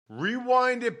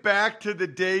Rewind it back to the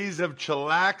days of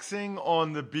chillaxing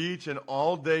on the beach and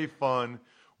all-day fun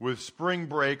with Spring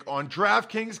Break on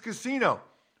DraftKings Casino.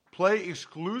 Play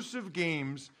exclusive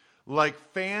games like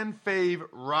Fan Fave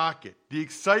Rocket. The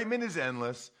excitement is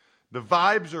endless, the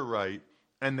vibes are right,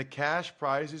 and the cash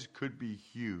prizes could be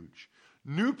huge.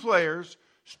 New players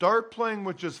start playing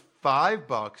with just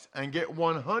 $5 and get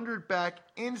 $100 back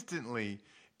instantly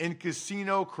in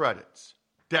casino credits.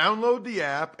 Download the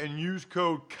app and use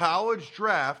code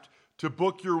COLLEGEDRAFT to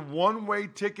book your one-way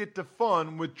ticket to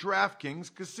fun with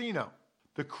DraftKings Casino.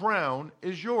 The crown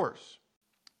is yours.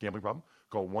 Gambling problem?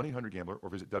 Call 1-800-GAMBLER or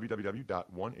visit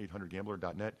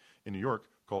www.1800gambler.net. In New York,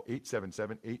 call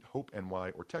 877-8-HOPE-NY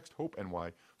or text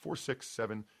HOPE-NY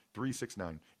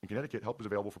 467-369. In Connecticut, help is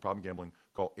available for problem gambling.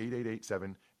 Call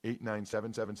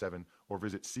 888-7-897-7777 or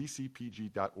visit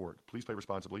ccpg.org. Please play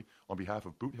responsibly. On behalf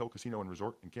of Boot Hill Casino and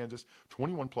Resort in Kansas,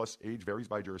 21 plus, age varies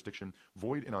by jurisdiction,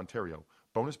 void in Ontario.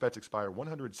 Bonus bets expire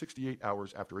 168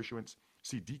 hours after issuance.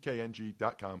 See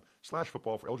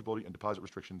dkng.com/football for eligibility and deposit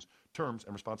restrictions, terms,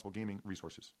 and responsible gaming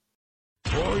resources.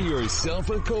 Pour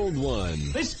yourself a cold one.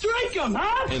 Let's strike 'em,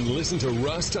 huh? And listen to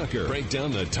Ross Tucker break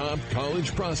down the top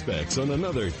college prospects on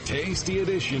another tasty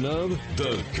edition of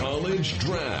The College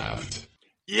Draft.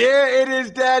 Yeah, it is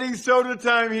Daddy Soda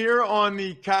time here on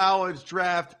the College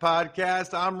Draft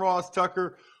Podcast. I'm Ross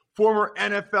Tucker, former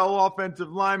NFL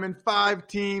offensive lineman, 5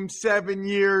 teams, 7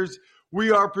 years. We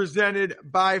are presented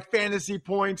by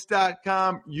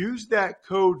fantasypoints.com. Use that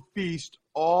code FEAST,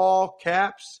 all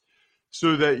caps,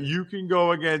 so that you can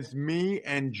go against me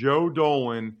and Joe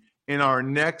Dolan in our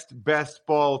next Best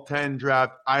Ball 10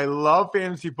 draft. I love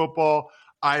fantasy football.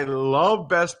 I love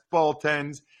Best Ball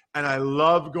 10s, and I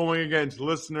love going against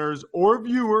listeners or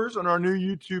viewers on our new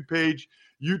YouTube page,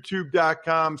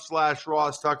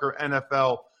 youtube.com/Ross Tucker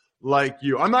NFL, like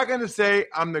you. I'm not going to say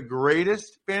I'm the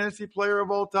greatest fantasy player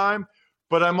of all time,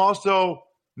 but I'm also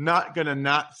not going to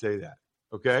not say that.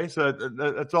 Okay, so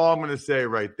that's all I'm going to say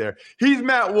right there. He's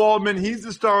Matt Waldman. He's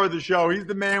the star of the show. He's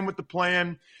the man with the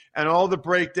plan and all the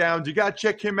breakdowns. You got to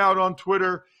check him out on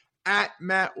Twitter, at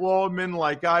Matt Waldman,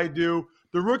 like I do.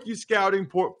 The rookie scouting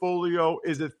portfolio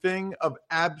is a thing of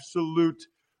absolute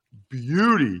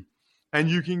beauty, and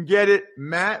you can get it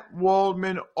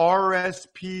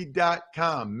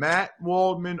mattwaldmanrsp.com,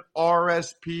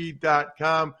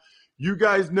 mattwaldmanrsp.com. You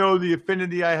guys know the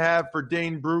affinity I have for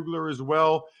Dane Brugler as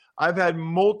well. I've had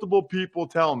multiple people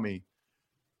tell me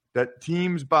that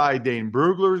teams buy Dane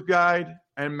Brugler's guide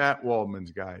and Matt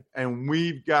Waldman's guide. And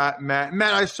we've got Matt.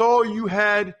 Matt, I saw you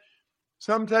had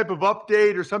some type of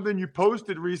update or something you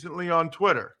posted recently on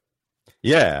Twitter.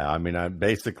 Yeah, I mean, I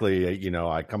basically,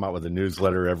 I come out with a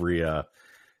newsletter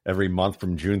every month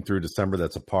from June through December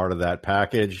that's a part of that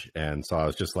package. And so I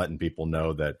was just letting people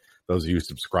know that those of you who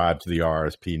subscribe to the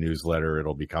RSP newsletter,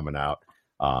 it'll be coming out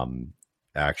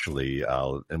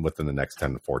and within the next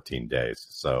 10 to 14 days.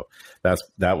 So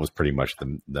that was pretty much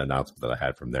the announcement that I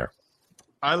had from there.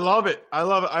 I love it. I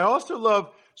also love,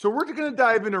 so we're going to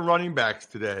dive into running backs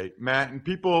today, Matt. And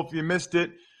people, if you missed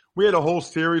it, we had a whole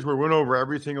series where we went over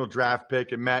every single draft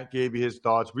pick, and Matt gave you his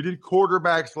thoughts. We did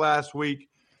quarterbacks last week.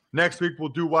 Next week, we'll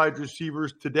do wide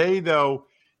receivers. Today, though,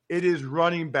 it is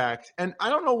running backs. And I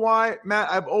don't know why, Matt,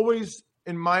 I've always,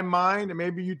 in my mind, and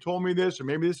maybe you told me this, or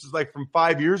maybe this is like from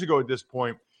 5 years ago at this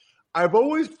point, I've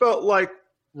always felt like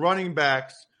running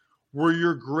backs were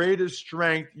your greatest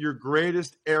strength, your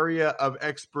greatest area of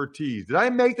expertise. Did I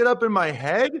make that up in my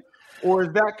head, or is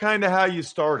that kind of how you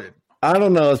started? I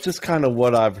don't know. It's just kind of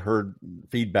what I've heard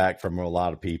feedback from a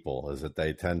lot of people is that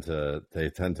they tend to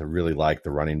really like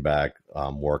the running back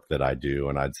work that I do,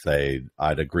 and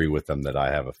I'd agree with them that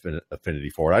I have affinity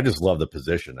for it. I just love the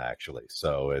position, actually.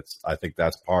 So I think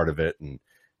that's part of it, and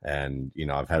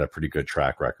I've had a pretty good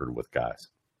track record with guys.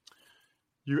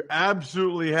 You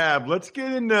absolutely have. Let's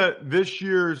get into this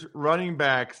year's running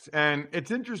backs. And it's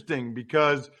interesting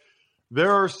because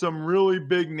there are some really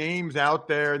big names out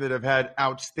there that have had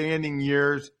outstanding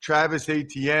years. Travis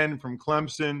Etienne from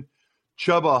Clemson,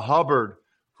 Chuba Hubbard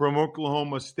from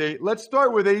Oklahoma State. Let's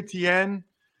start with Etienne,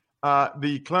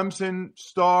 the Clemson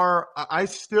star. I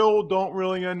still don't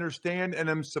really understand, and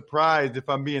I'm surprised, if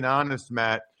I'm being honest,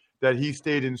 Matt, that he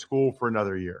stayed in school for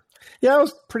another year. Yeah, I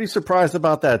was pretty surprised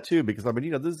about that too, because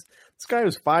this guy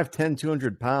was 5'10",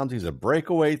 200 pounds. He's a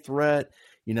breakaway threat.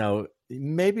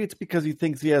 Maybe it's because he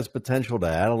thinks he has potential to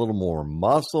add a little more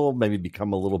muscle, maybe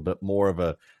become a little bit more of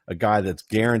a guy that's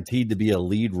guaranteed to be a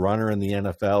lead runner in the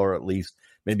NFL, or at least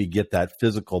maybe get that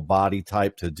physical body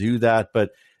type to do that.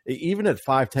 But even at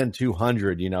 5'10",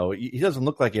 200, he doesn't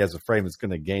look like he has a frame that's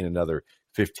going to gain another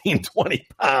 15, 20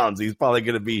 pounds. He's probably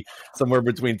going to be somewhere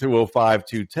between 205,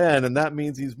 210. And that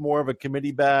means he's more of a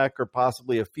committee back or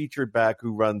possibly a featured back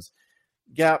who runs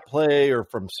gap play or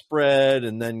from spread.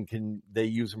 And then they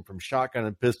use him from shotgun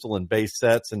and pistol and base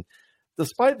sets. And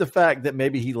despite the fact that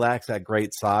maybe he lacks that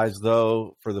great size,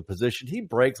 though, for the position, he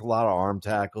breaks a lot of arm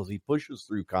tackles. He pushes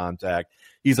through contact.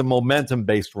 He's a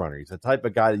momentum-based runner. He's the type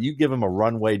of guy that you give him a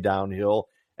runway downhill,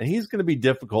 and he's going to be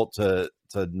difficult to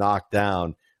knock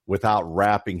down without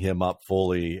wrapping him up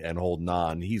fully and holding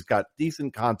on. He's got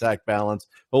decent contact balance.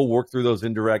 He'll work through those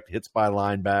indirect hits by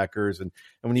linebackers. And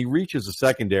when he reaches the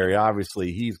secondary,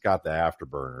 obviously he's got the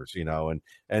afterburners,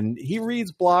 and he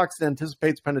reads blocks and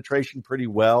anticipates penetration pretty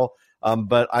well.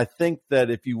 But I think that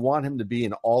if you want him to be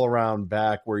an all-around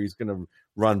back where he's going to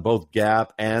run both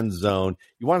gap and zone,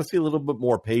 you want to see a little bit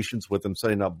more patience with him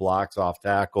setting up blocks off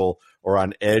tackle or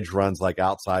on edge runs like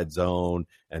outside zone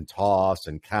and toss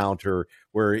and counter,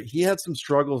 where he had some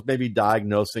struggles maybe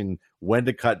diagnosing when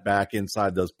to cut back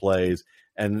inside those plays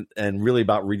and really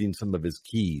about reading some of his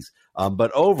keys.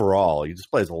 But overall, he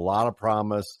displays a lot of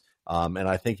promise, and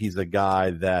I think he's a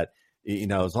guy that,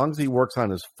 as long as he works on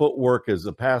his footwork as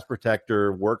a pass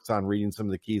protector, works on reading some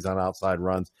of the keys on outside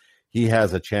runs, he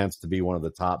has a chance to be one of the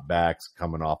top backs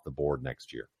coming off the board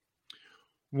next year.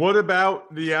 What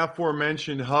about the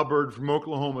aforementioned Hubbard from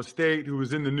Oklahoma State, who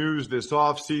was in the news this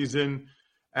offseason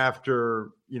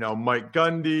after, Mike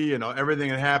Gundy and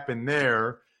everything that happened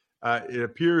there? It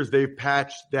appears they've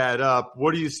patched that up.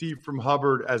 What do you see from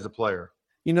Hubbard as a player?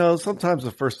 Sometimes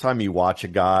the first time you watch a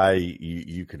guy,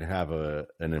 you can have an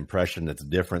impression that's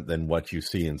different than what you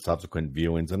see in subsequent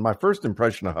viewings. And my first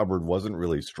impression of Hubbard wasn't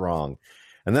really strong.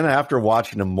 And then after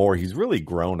watching him more, he's really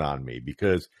grown on me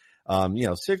because,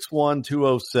 6'1",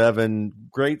 207,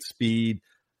 great speed.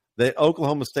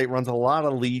 Oklahoma State runs a lot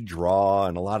of lead draw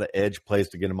and a lot of edge plays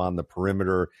to get him on the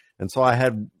perimeter. And so I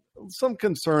had some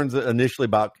concerns initially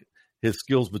about his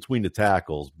skills between the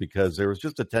tackles because there was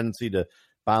just a tendency to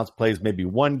bounce plays maybe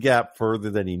one gap further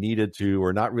than he needed to,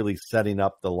 or not really setting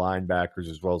up the linebackers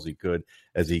as well as he could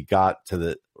as he got to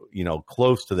the,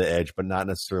 close to the edge, but not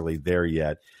necessarily there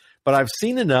yet. But I've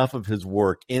seen enough of his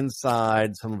work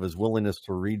inside, some of his willingness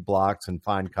to read blocks and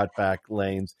find cutback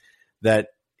lanes, that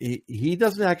he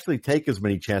doesn't actually take as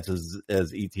many chances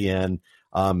as Etienne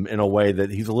in a way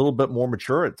that he's a little bit more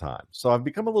mature at times. So I've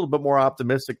become a little bit more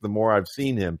optimistic the more I've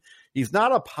seen him. He's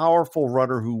not a powerful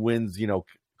runner who wins,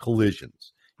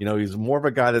 collisions. He's more of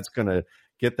a guy that's going to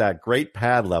get that great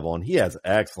pad level, and he has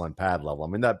excellent pad level. I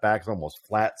mean, that back's almost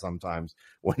flat sometimes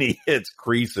when he hits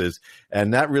creases,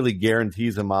 and that really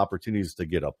guarantees him opportunities to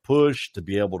get a push, to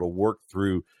be able to work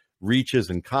through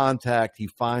reaches and contact. He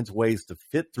finds ways to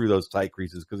fit through those tight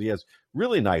creases because he has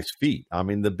really nice feet. I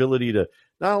mean, the ability to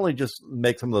not only just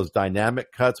make some of those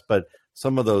dynamic cuts, but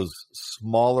some of those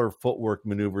smaller footwork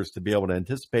maneuvers to be able to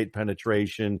anticipate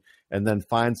penetration and then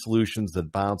find solutions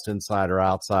that bounce inside or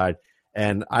outside.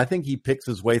 And I think he picks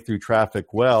his way through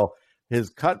traffic well. His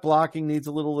cut blocking needs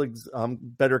a little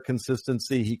better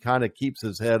consistency. He kind of keeps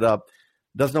his head up,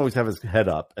 doesn't always have his head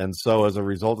up. And so as a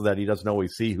result of that, he doesn't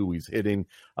always see who he's hitting.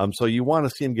 So you want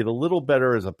to see him get a little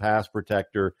better as a pass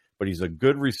protector, but he's a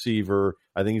good receiver.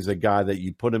 I think he's a guy that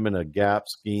you put him in a gap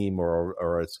scheme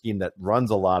or a scheme that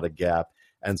runs a lot of gap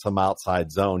and some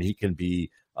outside zone. He can be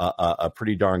a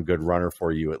pretty darn good runner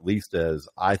for you, at least as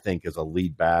I think as a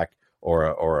lead back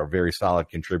or a very solid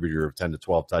contributor of 10 to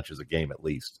 12 touches a game at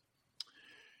least.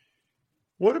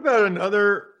 What about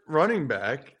another running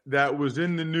back that was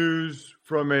in the news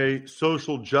from a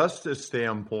social justice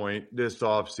standpoint this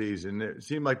offseason? It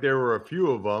seemed like there were a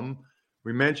few of them.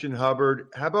 We mentioned Hubbard.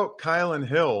 How about Kylan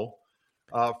Hill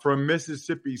from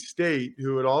Mississippi State,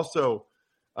 who had also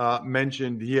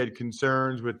mentioned he had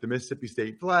concerns with the Mississippi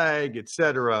State flag, et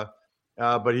cetera,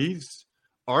 but he's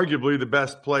arguably the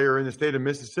best player in the state of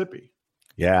Mississippi.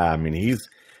 Yeah, I mean, he's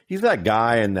that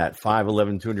guy in that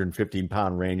 5'11",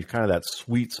 215-pound range, kind of that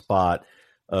sweet spot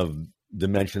of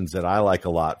dimensions that I like a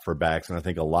lot for backs, and I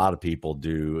think a lot of people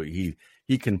do.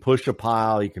 He can push a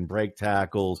pile, he can break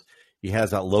tackles, he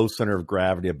has that low center of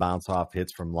gravity of bounce-off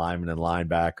hits from linemen and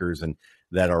linebackers and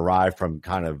that arrive from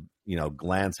kind of,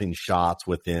 glancing shots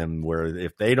with him where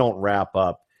if they don't wrap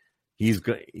up, he's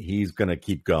going to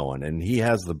keep going. And he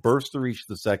has the burst to reach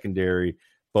the secondary,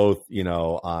 both,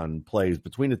 on plays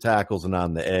between the tackles and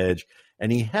on the edge.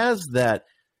 And he has that,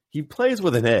 he plays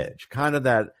with an edge, kind of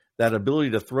that ability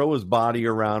to throw his body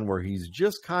around where he's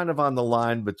just kind of on the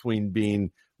line between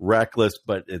being reckless,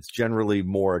 but it's generally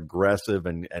more aggressive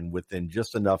and within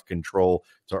just enough control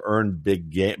to earn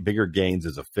bigger gains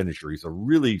as a finisher. He's a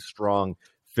really strong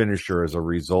finisher as a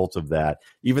result of that,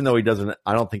 even though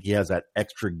I don't think he has that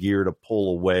extra gear to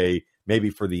pull away, maybe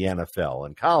for the NFL.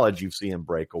 In college, you see him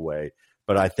break away,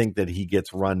 but I think that he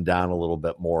gets run down a little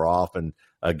bit more often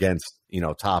against,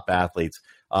 top athletes.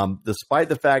 Despite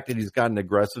the fact that he's got an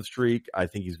aggressive streak, I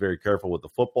think he's very careful with the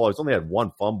football. He's only had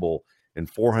one fumble in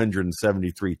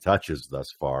 473 touches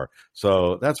thus far.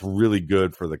 So that's really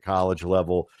good for the college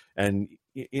level. And,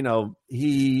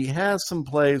 he has some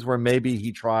plays where maybe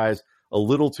he tries a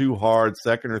little too hard,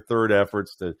 second or third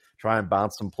efforts to try and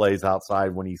bounce some plays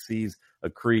outside when he sees a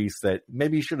crease that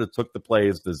maybe he should have took the play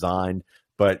as designed,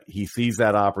 but he sees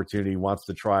that opportunity, wants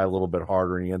to try a little bit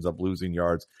harder, and he ends up losing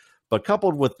yards. But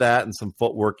coupled with that and some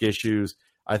footwork issues,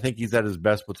 I think he's at his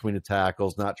best between the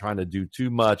tackles, not trying to do too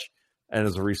much. And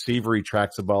as a receiver, he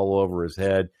tracks the ball over his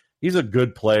head. He's a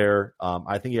good player.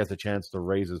 I think he has a chance to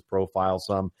raise his profile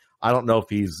some. I don't know if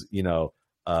he's,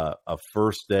 a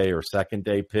first day or second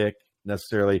day pick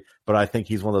necessarily, but I think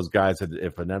he's one of those guys that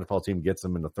if an NFL team gets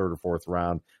him in the third or fourth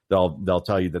round, they'll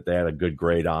tell you that they had a good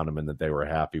grade on him and that they were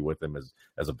happy with him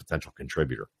as a potential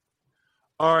contributor.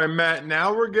 All right, Matt,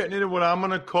 now we're getting into what I'm going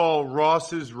to call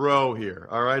Ross's row here.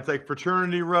 All right, it's like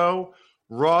fraternity row,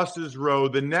 Ross's row.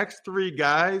 The next three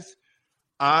guys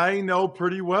I know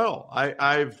pretty well.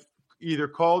 I've either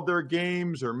called their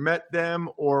games or met them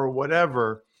or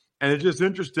whatever. And it's just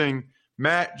interesting.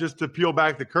 Matt, just to peel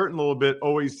back the curtain a little bit,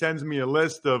 always sends me a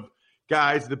list of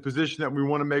guys, the position that we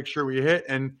want to make sure we hit.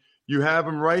 And you have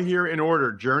them right here in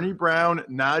order. Journey Brown,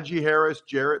 Najee Harris,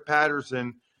 Jarrett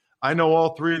Patterson. I know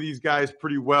all three of these guys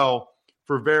pretty well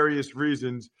for various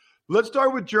reasons. Let's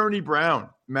start with Journey Brown.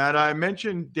 Matt, I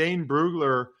mentioned Dane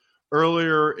Brugler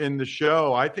earlier in the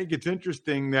show. I think it's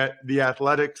interesting that the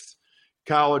Athletics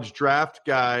college draft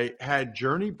guy had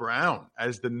Journey Brown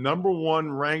as the number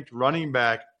one ranked running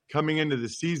back coming into the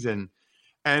season.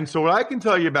 And so what I can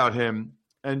tell you about him,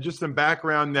 and just some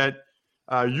background that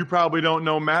you probably don't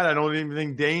know, Matt, I don't even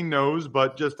think Dane knows,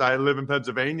 but just I live in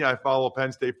Pennsylvania. I follow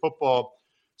Penn State football.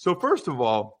 So first of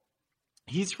all,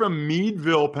 he's from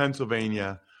Meadville,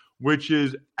 Pennsylvania, which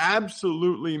is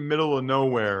absolutely middle of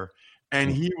nowhere. And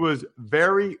he was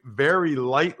very, very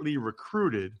lightly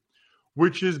recruited,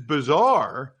 which is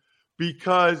bizarre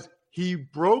because he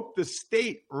broke the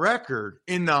state record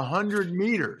in the 100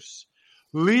 meters.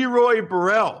 Leroy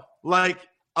Burrell, like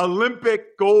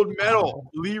Olympic gold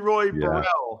medal, Leroy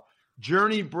Burrell.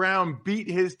 Journey Brown beat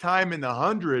his time in the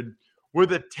 100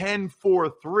 with a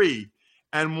 10.43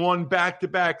 and won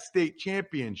back-to-back state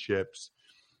championships.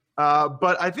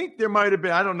 But I think there might have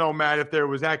been, I don't know, Matt, if there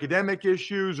was academic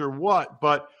issues or what,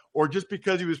 or just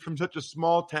because he was from such a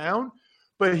small town.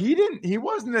 But he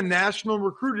wasn't a national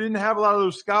recruit. He didn't have a lot of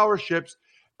those scholarships.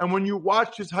 And when you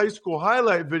watched his high school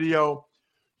highlight video,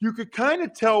 you could kind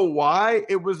of tell why.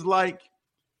 It was like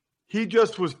he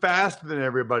just was faster than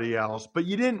everybody else, but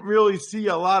you didn't really see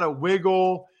a lot of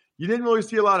wiggle. You didn't really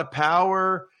see a lot of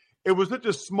power. It was such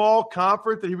a small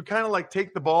conference that he would kind of like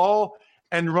take the ball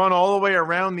and run all the way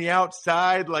around the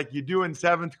outside like you do in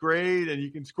seventh grade, and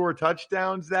you can score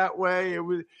touchdowns that way.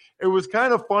 It was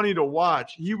kind of funny to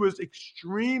watch. He was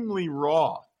extremely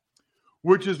raw,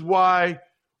 which is why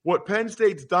what Penn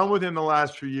State's done with him the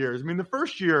last few years. I mean, the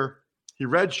first year he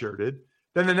redshirted.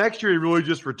 Then the next year he really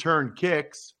just returned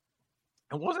kicks.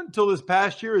 It wasn't until this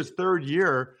past year, his third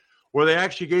year, where they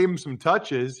actually gave him some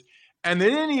touches. And they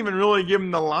didn't even really give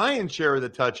him the lion's share of the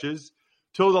touches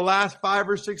till the last 5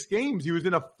 or 6 games. He was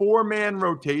in a 4-man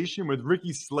rotation with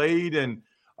Ricky Slade and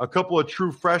a couple of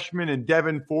true freshmen and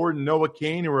Devin Ford and Noah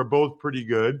Kane, who are both pretty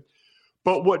good.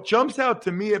 But what jumps out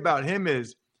to me about him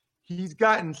is he's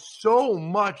gotten so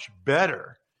much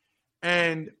better.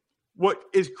 And what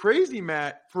is crazy,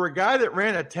 Matt, for a guy that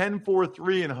ran a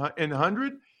 10.43 in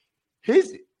 100,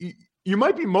 you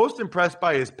might be most impressed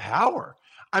by his power.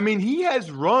 I mean, he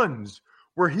has runs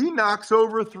where he knocks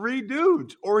over 3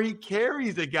 dudes or he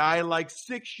carries a guy like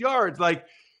 6 yards. Like,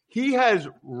 he has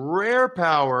rare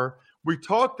power. We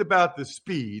talked about the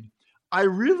speed. I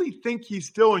really think he's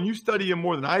still, and you study him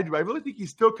more than I do, I really think he's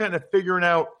still kind of figuring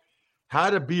out how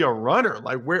to be a runner,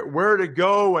 like where to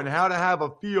go and how to have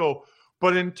a feel.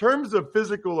 But in terms of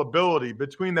physical ability,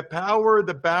 between the power,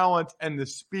 the balance, and the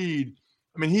speed,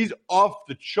 I mean, he's off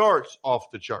the charts.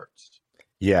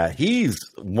 Yeah, he's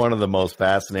one of the most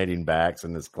fascinating backs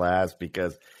in this class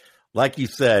because, like you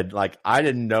said, like I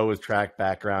didn't know his track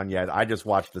background yet. I just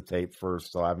watched the tape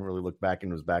first, so I haven't really looked back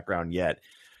into his background yet.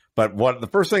 But the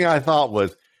first thing I thought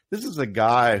was, this is a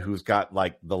guy who's got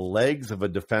like the legs of a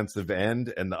defensive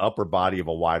end and the upper body of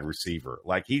a wide receiver.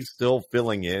 Like, he's still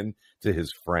filling in to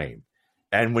his frame.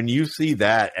 And when you see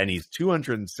that, and he's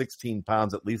 216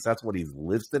 pounds, at least that's what he's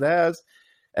listed as,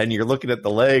 and you're looking at the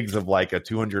legs of like a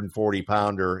 240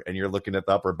 pounder and you're looking at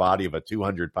the upper body of a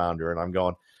 200 pounder. And I'm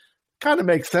going, kind of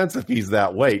makes sense if he's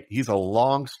that weight. He's a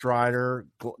long strider,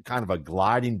 kind of a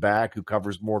gliding back who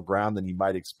covers more ground than you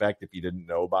might expect if you didn't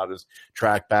know about his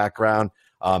track background,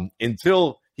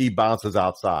 until he bounces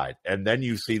outside. And then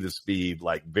you see the speed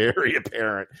like very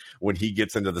apparent when he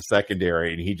gets into the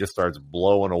secondary and he just starts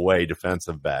blowing away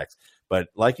defensive backs. But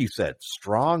like you said,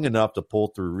 strong enough to pull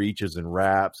through reaches and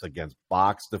wraps against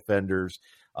box defenders.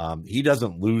 He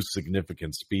doesn't lose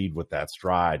significant speed with that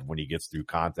stride when he gets through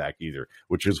contact either,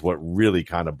 which is what really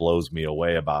kind of blows me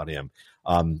away about him.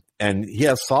 And he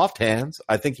has soft hands.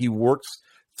 I think he works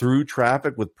through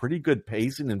traffic with pretty good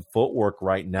pacing and footwork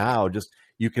right now. Just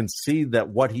you can see that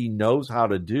what he knows how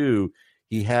to do,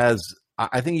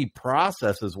 I think he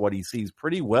processes what he sees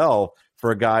pretty well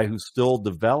for a guy who's still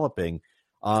developing.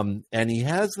 And he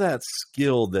has that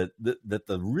skill that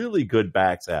the really good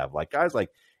backs have, like guys like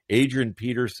Adrian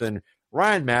Peterson.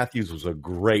 Ryan Matthews was a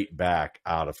great back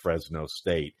out of Fresno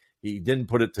State. He didn't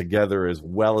put it together as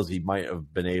well as he might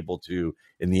have been able to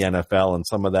in the NFL, and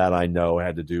some of that I know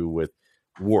had to do with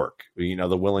work,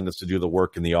 the willingness to do the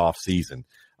work in the off season.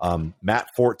 Matt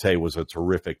Forte was a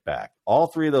terrific back. All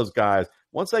three of those guys,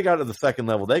 once they got to the second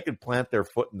level, they could plant their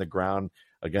foot in the ground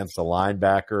against a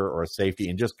linebacker or a safety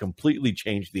and just completely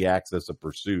change the axis of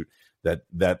pursuit that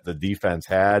the defense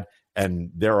had,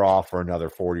 and they're off for another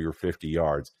 40 or 50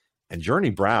 yards. And Journey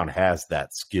Brown has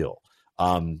that skill.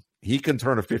 He can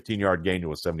turn a 15-yard gain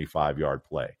to a 75-yard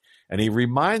play. And he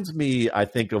reminds me, I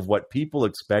think, of what people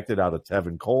expected out of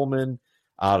Tevin Coleman,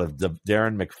 out of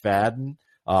Darren McFadden,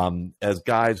 as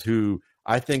guys who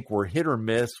I think were hit or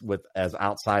miss as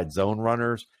outside zone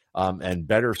runners, and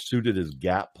better suited as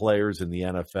gap players in the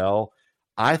NFL.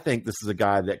 I think this is a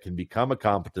guy that can become a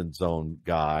competent zone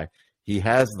guy. He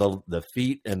has the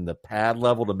feet and the pad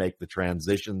level to make the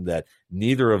transition that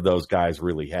neither of those guys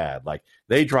really had. Like,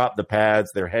 they drop the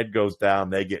pads, their head goes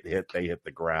down, they get hit, they hit the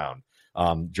ground.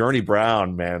 Journey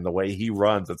Brown, man, the way he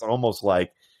runs, it's almost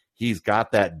like he's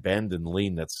got that bend and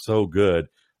lean that's so good.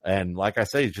 And like I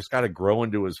say, he's just got to grow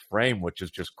into his frame, which is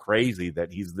just crazy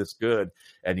that he's this good.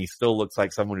 And he still looks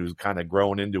like someone who's kind of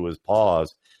growing into his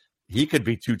paws. He could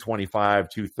be 225,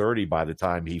 230 by the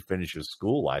time he finishes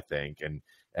school, I think, and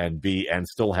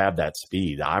still have that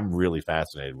speed. I'm really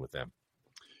fascinated with him.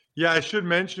 Yeah, I should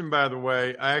mention, by the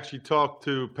way, I actually talked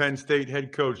to Penn State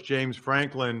head coach James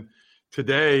Franklin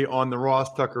today on the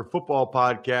Ross Tucker Football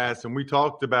Podcast, and we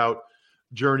talked about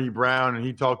Journey Brown, and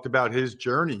he talked about his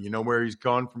journey, where he's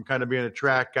gone from kind of being a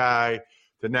track guy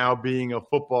to now being a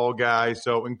football guy.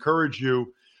 So encourage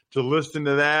you to listen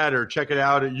to that or check it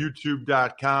out at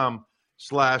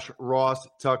youtube.com/Ross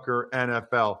Tucker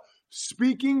NFL.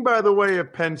 Speaking, by the way,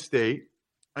 of Penn State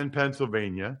and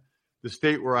Pennsylvania, the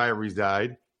state where I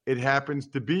reside, it happens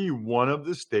to be one of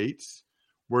the states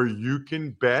where you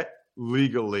can bet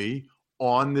legally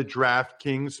on the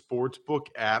DraftKings Sportsbook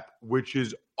app, which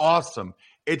is awesome.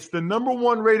 It's the number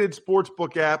one rated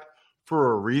sportsbook app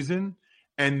for a reason,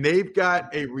 and they've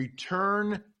got a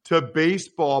return to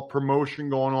baseball promotion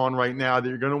going on right now that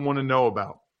you're going to want to know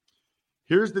about.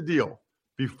 Here's the deal.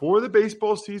 Before the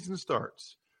baseball season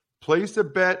starts, place a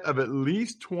bet of at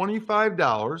least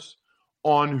 $25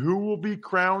 on who will be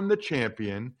crowned the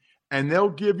champion, and they'll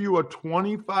give you a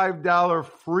 $25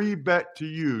 free bet to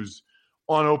use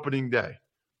on opening day.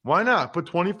 Why not? Put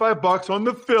 $25 on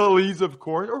the Phillies, of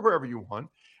course, or wherever you want,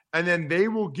 and then they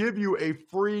will give you a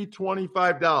free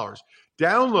 $25.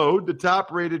 Download the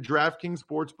top-rated DraftKings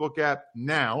Sportsbook app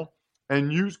now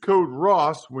and use code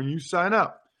ROSS when you sign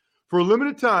up. For a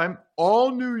limited time, all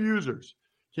new users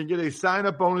can get a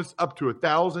sign-up bonus up to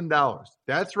 $1,000.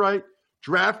 That's right.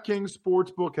 DraftKings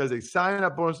Sportsbook has a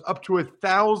sign-up bonus up to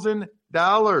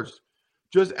 $1,000.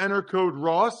 Just enter code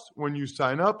ROSS when you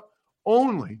sign up,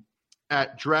 only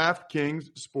at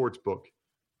DraftKings Sportsbook.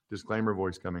 Disclaimer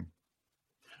voice coming.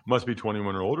 Must be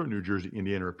 21 or older, New Jersey,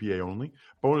 Indiana, or PA only.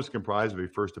 Bonus comprised of a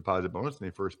first deposit bonus and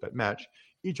a first bet match,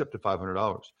 each up to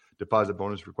 $500. Deposit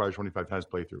bonus requires 25 times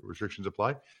playthrough. Restrictions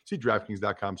apply. See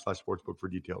DraftKings.com/sportsbook for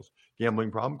details.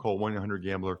 Gambling problem? Call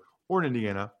 1-800-GAMBLER or in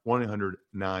Indiana,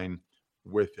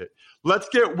 1-800-9-WITH-IT. Let's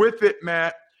get with it,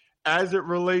 Matt, as it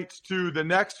relates to the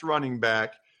next running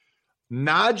back,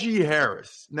 Najee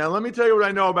Harris. Now, let me tell you what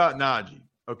I know about Najee,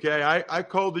 okay? I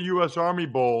called the U.S. Army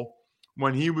Bowl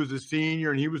when he was a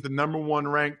senior, and he was the number one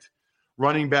ranked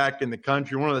running back in the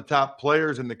country, one of the top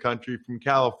players in the country from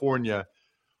California.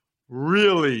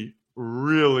 Really,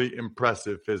 really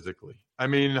impressive physically. I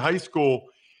mean, in high school,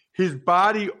 his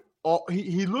body,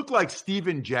 he looked like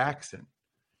Steven Jackson.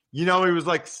 He was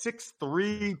like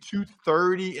 6'3",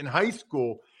 230 in high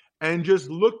school. and just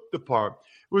looked the part.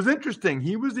 It was interesting.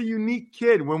 He was a unique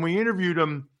kid. When we interviewed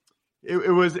him,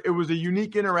 it was a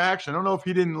unique interaction. I don't know if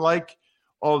he didn't like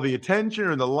all the attention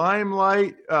or the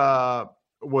limelight,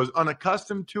 was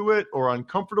unaccustomed to it or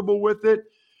uncomfortable with it.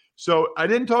 So I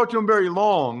didn't talk to him very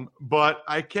long, but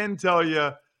I can tell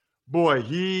you, boy,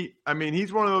 he's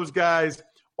one of those guys,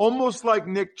 almost like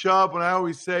Nick Chubb. When I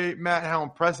always say, Matt, how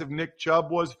impressive Nick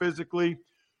Chubb was physically,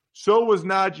 so was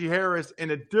Najee Harris in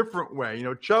a different way. You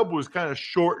know, Chubb was kind of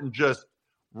short and just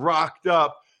rocked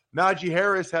up. Najee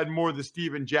Harris had more of the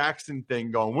Steven Jackson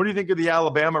thing going. What do you think of the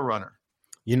Alabama runner?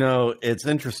 You know, it's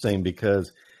interesting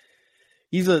because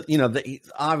he's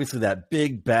obviously that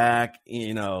big back,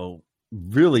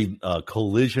 really a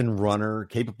collision runner,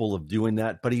 capable of doing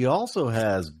that. But he also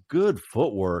has good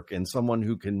footwork and someone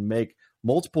who can make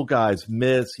multiple guys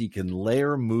miss. He can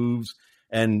layer moves.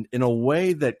 And in a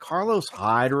way that Carlos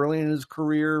Hyde early in his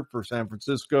career for San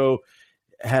Francisco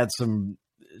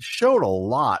showed a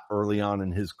lot early on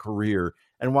in his career.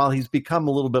 And while he's become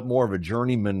a little bit more of a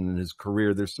journeyman in his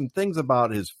career, there's some things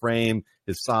about his frame,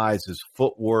 his size, his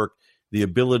footwork, the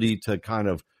ability to kind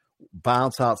of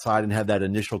bounce outside and have that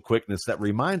initial quickness that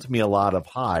reminds me a lot of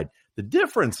Hyde. The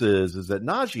difference is that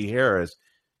Najee Harris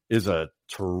is a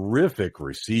terrific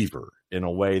receiver in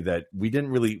a way that we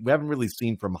haven't really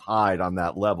seen from Hyde on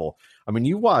that level. I mean,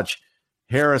 you watch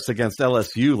Harris against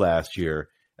LSU last year,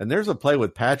 and there's a play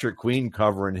with Patrick Queen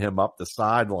covering him up the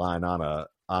sideline on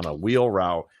a wheel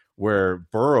route where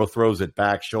Burrow throws it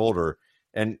back shoulder,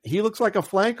 and he looks like a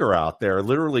flanker out there,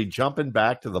 literally jumping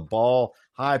back to the ball,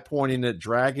 high pointing it,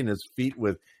 dragging his feet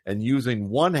and using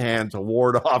one hand to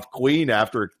ward off Queen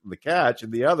after the catch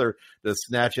and the other to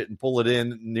snatch it and pull it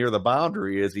in near the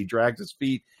boundary as he drags his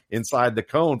feet inside the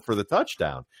cone for the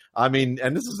touchdown. I mean,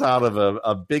 and this is out of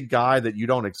a big guy that you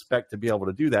don't expect to be able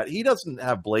to do that. He doesn't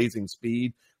have blazing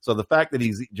speed. So the fact that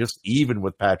he's just even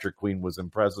with Patrick Queen was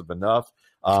impressive enough.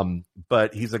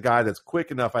 But he's a guy that's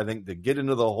quick enough, I think, to get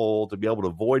into the hole, to be able to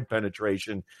avoid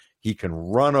penetration. He can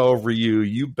run over you.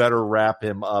 You better wrap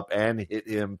him up and hit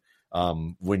him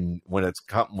when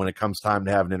it comes time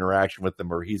to have an interaction with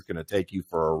him, or he's going to take you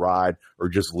for a ride or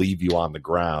just leave you on the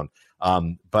ground.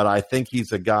 But I think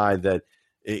he's a guy that,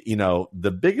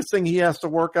 the biggest thing he has to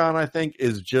work on, I think,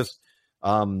 is just,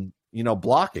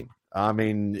 blocking. I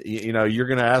mean, you're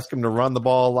going to ask him to run the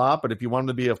ball a lot, but if you want him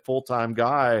to be a full-time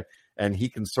guy, and he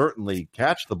can certainly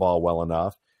catch the ball well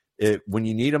enough, when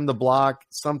you need him to block,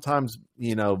 sometimes,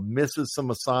 misses some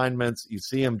assignments. You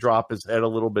see him drop his head a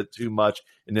little bit too much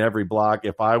in every block.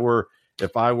 If I were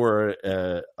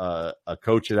a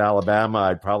coach at Alabama,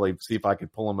 I'd probably see if I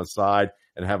could pull him aside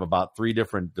and have about 3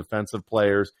 different defensive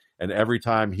players. And every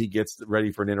time he gets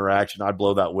ready for an interaction, I'd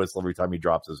blow that whistle every time he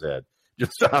drops his head.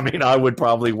 I would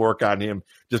probably work on him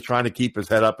just trying to keep his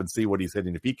head up and see what he's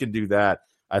hitting. If he can do that,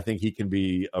 I think he can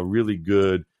be a really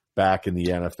good back in the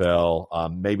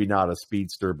NFL. Maybe not a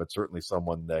speedster, but certainly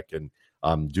someone that can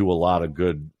do a lot of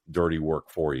good, dirty work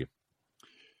for you.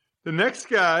 The next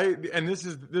guy, and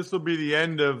this will be the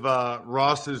end of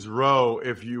Ross's row,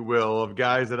 if you will, of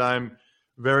guys that I'm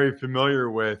very familiar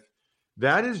with.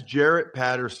 That is Jarrett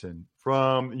Patterson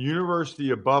from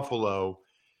University of Buffalo.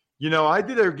 I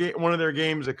did one of their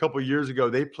games a couple years ago.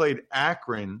 They played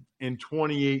Akron in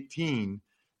 2018.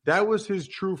 That was his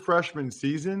true freshman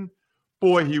season.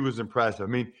 Boy, he was impressive.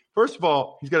 I mean, first of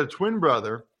all, he's got a twin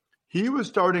brother. He was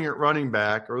starting at running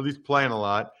back, or at least playing a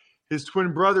lot. His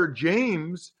twin brother,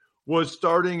 James, was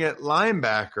starting at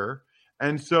linebacker.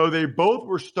 And so they both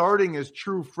were starting as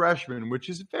true freshmen, which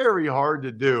is very hard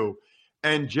to do.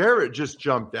 And Jarrett just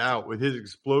jumped out with his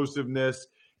explosiveness,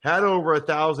 had over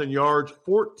 1,000 yards,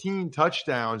 14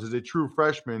 touchdowns as a true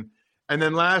freshman. And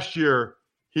then last year,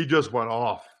 he just went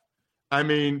off. I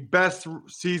mean, best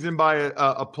season by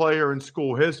a player in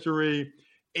school history,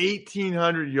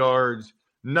 1,800 yards,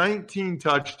 19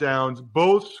 touchdowns,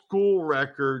 both school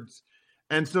records.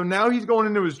 And so now he's going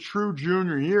into his true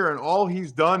junior year, and all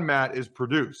he's done, Matt, is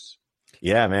produce.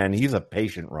 Yeah, man, he's a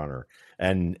patient runner,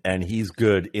 and he's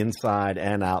good inside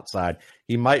and outside.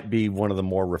 He might be one of the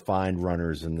more refined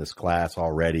runners in this class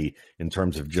already in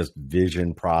terms of just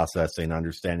vision processing,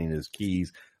 understanding his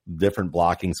keys, different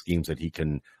blocking schemes that he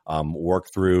can work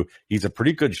through. He's a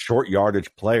pretty good short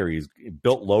yardage player. He's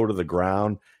built low to the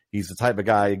ground. He's the type of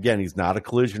guy, again, he's not a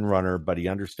collision runner, but he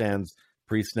understands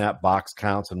pre-snap box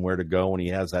counts and where to go when he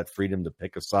has that freedom to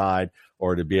pick a side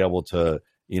or to be able to,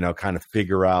 kind of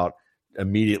figure out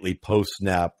immediately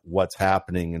post-snap what's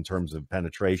happening in terms of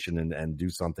penetration and do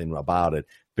something about it.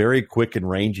 Very quick and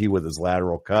rangy with his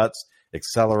lateral cuts,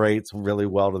 accelerates really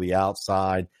well to the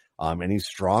outside. And he's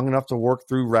strong enough to work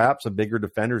through wraps of bigger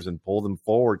defenders and pull them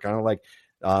forward, kind of like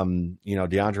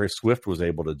DeAndre Swift was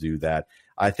able to do that.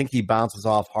 I think he bounces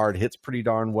off hard hits pretty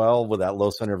darn well with that low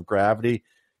center of gravity.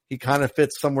 He kind of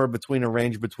fits somewhere between a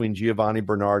range between Giovanni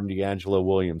Bernard and D'Angelo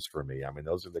Williams for me. I mean,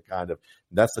 those are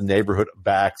that's the neighborhood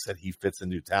backs that he fits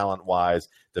into talent-wise,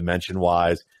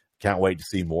 dimension-wise. Can't wait to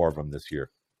see more of him this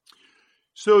year.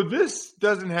 So this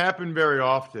doesn't happen very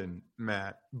often,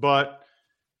 Matt, but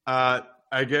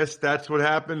I guess that's what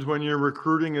happens when you're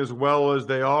recruiting as well as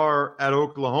they are at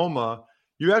Oklahoma.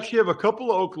 You actually have a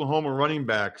couple of Oklahoma running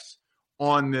backs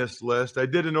on this list. I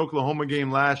did an Oklahoma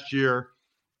game last year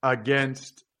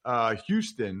against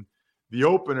Houston, the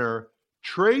opener,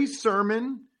 Trey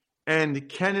Sermon and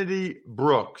Kennedy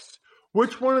Brooks.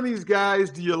 Which one of these guys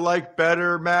do you like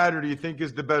better, Matt, or do you think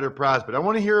is the better prospect? I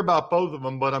want to hear about both of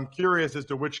them, but I'm curious as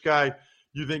to which guy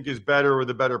you think is better or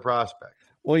the better prospect.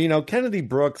 Well, Kennedy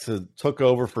Brooks took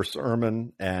over for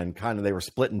Sermon, and kind of they were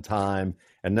splitting time.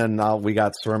 And then now we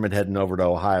got Sermon heading over to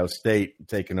Ohio State,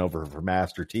 taking over for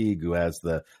Master Teague, who has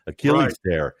the Achilles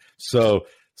tear.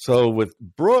 So with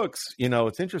Brooks,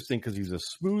 it's interesting because he's a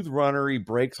smooth runner. He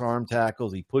breaks arm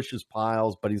tackles. He pushes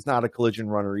piles, but he's not a collision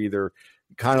runner either.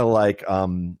 Kind of like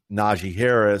Najee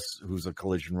Harris, who's a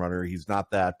collision runner. He's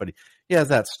not that, but he has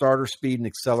that starter speed and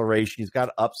acceleration. He's got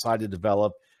upside to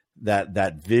develop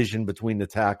that vision between the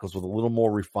tackles with a little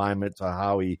more refinement to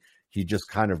how he just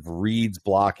kind of reads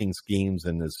blocking schemes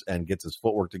and gets his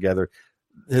footwork together.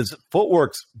 His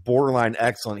footwork's borderline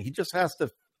excellent. He just has to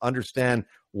understand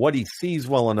what he sees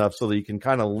well enough so that he can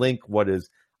kind of link what his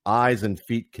eyes and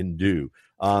feet can do.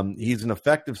 He's an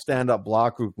effective stand-up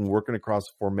blocker who can work across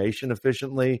formation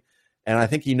efficiently, and I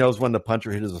think he knows when to punch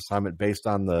or hit his assignment based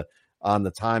on the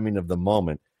timing of the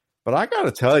moment. But I got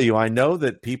to tell you, I know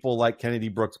that people like Kennedy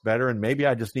Brooks better, and maybe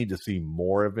I just need to see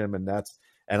more of him, and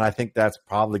I think that's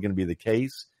probably going to be the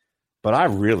case. But I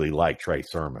really like Trey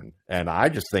Sermon, and I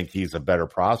just think he's a better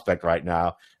prospect right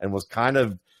now, and was kind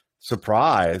of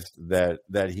surprised that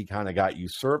he kind of got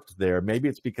usurped there. Maybe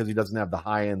it's because he doesn't have the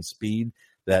high-end speed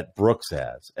that Brooks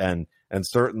has. And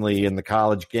certainly in the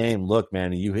college game, look,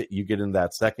 man, you get into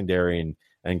that secondary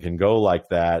and can go like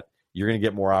that, you're going to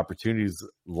get more opportunities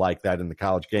like that in the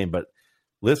college game. But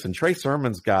listen, Trey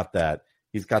Sermon's got that.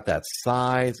 He's got that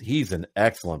size. He's an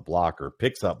excellent blocker,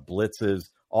 picks up blitzes,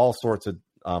 all sorts of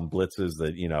blitzes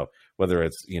that, whether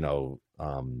it's,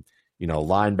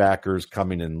 linebackers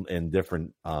coming in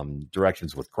different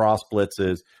directions with cross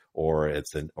blitzes, or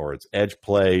it's edge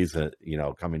plays,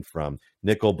 coming from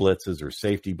nickel blitzes or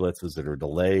safety blitzes that are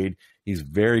delayed. He's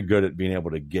very good at being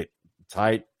able to get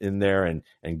tight in there and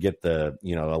get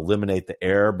eliminate the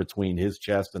air between his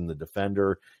chest and the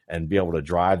defender and be able to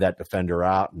drive that defender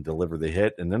out and deliver the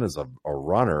hit. And then as a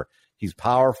runner, he's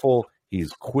powerful.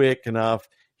 He's quick enough.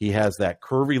 He has that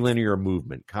curvy linear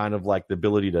movement, kind of like the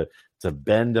ability to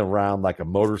bend around like a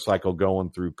motorcycle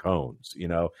going through cones,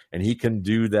 and he can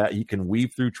do that. He can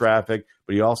weave through traffic,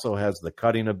 but he also has the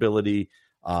cutting ability,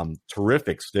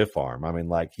 terrific stiff arm. I mean,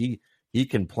 like he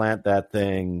can plant that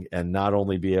thing and not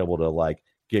only be able to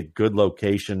get good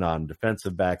location on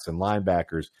defensive backs and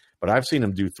linebackers, but I've seen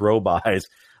him do throw-bys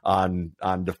on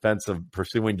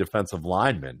pursuing defensive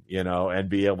linemen, and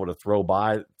be able to throw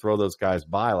those guys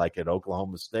by, like at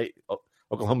Oklahoma State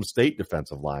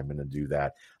defensive linemen, and do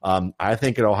that. I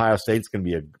think at Ohio State it's going to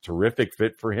be a terrific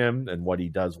fit for him and what he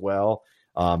does well.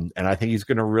 And I think he's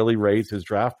going to really raise his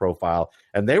draft profile.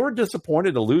 And they were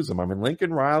disappointed to lose him. I mean,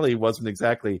 Lincoln Riley wasn't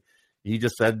exactly. He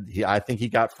just said I think he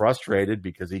got frustrated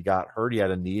because he got hurt. He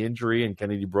had a knee injury, and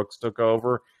Kennedy Brooks took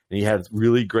over, and he had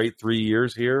really great 3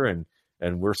 years here, and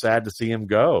we're sad to see him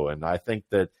go. And I think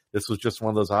that this was just one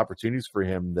of those opportunities for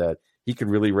him that he could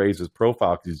really raise his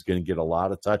profile because he's going to get a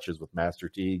lot of touches with Master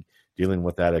Teague dealing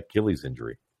with that Achilles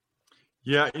injury.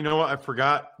 Yeah, you know what? I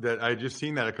forgot that I just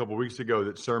seen that a couple weeks ago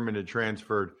that Sermon had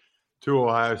transferred to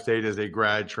Ohio State as a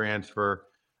grad transfer.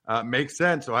 Makes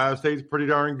sense. Ohio State's pretty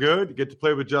darn good. You get to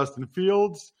play with Justin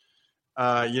Fields.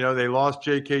 They lost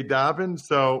J.K. Dobbins,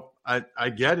 so I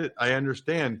get it. I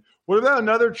understand. What about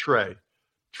another Trey?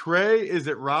 Trey, is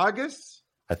it Ragas?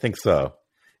 I think so.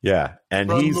 Yeah, and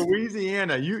from he's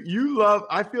Louisiana. You love.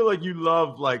 I feel like you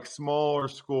love smaller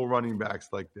school running backs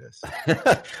like this.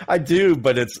 I do,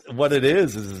 but it's what it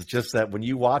is just that when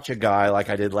you watch a guy like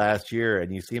I did last year,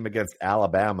 and you see him against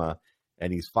Alabama,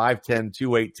 and he's 5'10",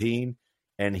 218,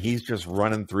 and he's just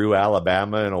running through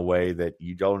Alabama in a way that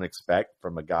you don't expect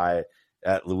from a guy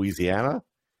at Louisiana,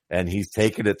 and he's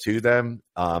taking it to them.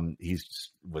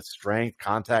 He's with strength,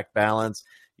 contact balance,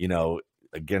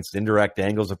 against indirect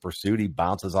angles of pursuit. He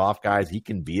bounces off guys. He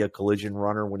can be a collision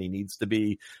runner when he needs to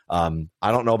be. I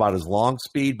don't know about his long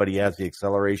speed, but he has the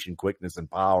acceleration, quickness, and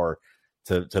power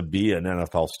to be an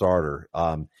NFL starter.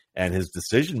 And his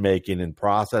decision making and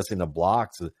processing of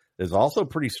blocks is also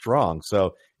pretty strong.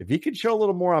 So if he can show a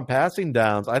little more on passing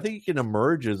downs, I think he can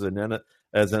emerge as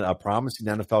a promising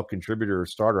NFL contributor or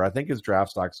starter. I think his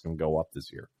draft stock's going to go up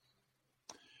this year.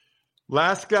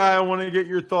 Last guy I want to get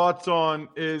your thoughts on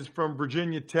is from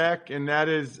Virginia Tech, and that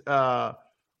is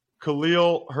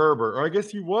Khalil Herbert. Or I guess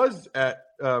he was at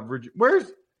Virginia.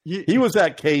 Where's he was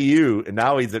at KU, and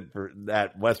now he's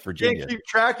at West Virginia. Can't keep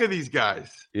track of these guys.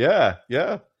 Yeah.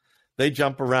 They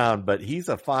jump around, but he's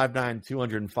a 5'9",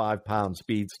 205-pound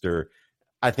speedster.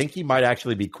 I think he might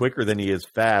actually be quicker than he is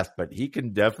fast, but he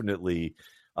can definitely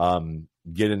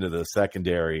get into the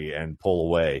secondary and pull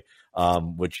away,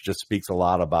 which just speaks a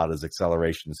lot about his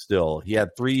acceleration still. He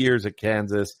had 3 years at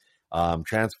Kansas,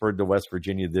 transferred to West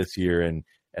Virginia this year, and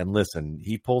listen,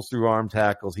 he pulls through arm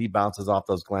tackles. He bounces off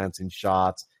those glancing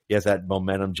shots. He has that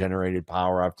momentum-generated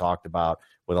power I've talked about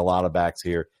with a lot of backs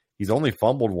here. He's only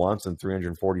fumbled once in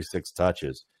 346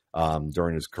 touches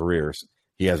during his career.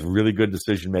 He has really good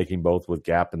decision-making both with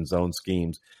gap and zone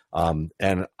schemes.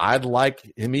 And I'd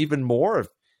like him even more if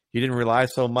he didn't rely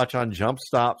so much on jump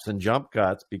stops and jump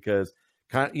cuts because,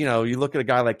 you look at a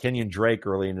guy like Kenyon Drake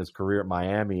early in his career at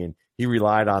Miami, and he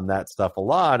relied on that stuff a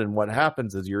lot. And what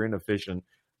happens is you're inefficient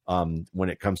when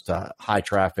it comes to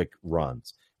high-traffic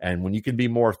runs. And when you can be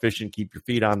more efficient, keep your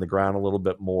feet on the ground a little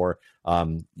bit more,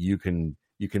 you can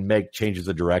make changes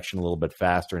of direction a little bit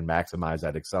faster and maximize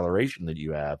that acceleration that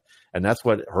you have. And that's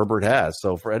what Herbert has.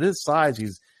 So at his size,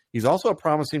 he's also a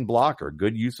promising blocker.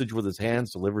 Good usage with his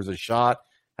hands, delivers a shot,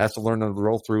 has to learn to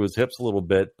roll through his hips a little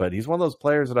bit. But he's one of those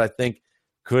players that I think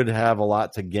could have a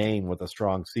lot to gain with a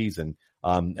strong season.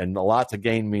 And a lot to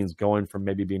gain means going from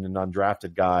maybe being an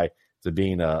undrafted guy to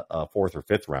being a 4th or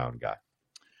 5th round guy.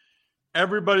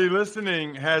 Everybody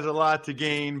listening has a lot to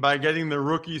gain by getting the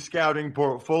rookie scouting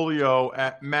portfolio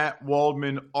at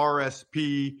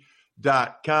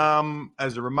mattwaldmanrsp.com.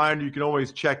 As a reminder, you can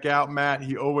always check out Matt.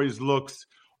 He always looks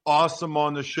awesome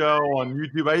on the show on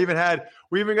YouTube.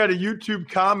 We even got a YouTube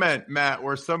comment, Matt,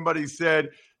 where somebody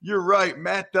said, "You're right,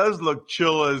 Matt does look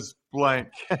chill as blank."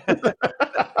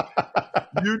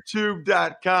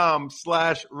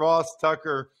 YouTube.com/Ross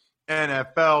Tucker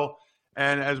NFL.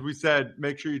 And as we said,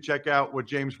 make sure you check out what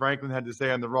James Franklin had to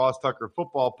say on the Ross Tucker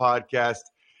Football Podcast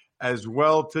as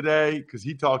well today, because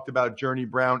he talked about Journey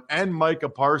Brown and Micah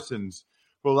Parsons,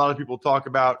 who a lot of people talk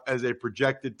about as a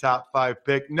projected top 5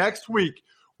 pick. Next week,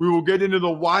 we will get into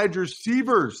the wide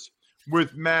receivers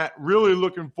with Matt. Really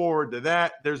looking forward to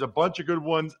that. There's a bunch of good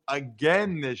ones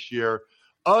again this year.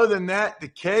 Other than that, the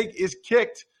keg is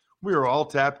kicked. We are all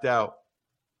tapped out.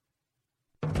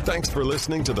 Thanks for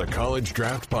listening to the College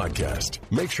Draft Podcast.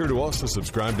 Make sure to also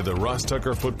subscribe to the Ross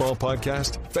Tucker Football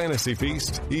Podcast, Fantasy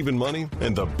Feast, Even Money,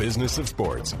 and The Business of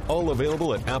Sports. All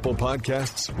available at Apple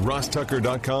Podcasts,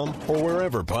 rosstucker.com, or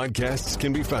wherever podcasts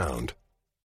can be found.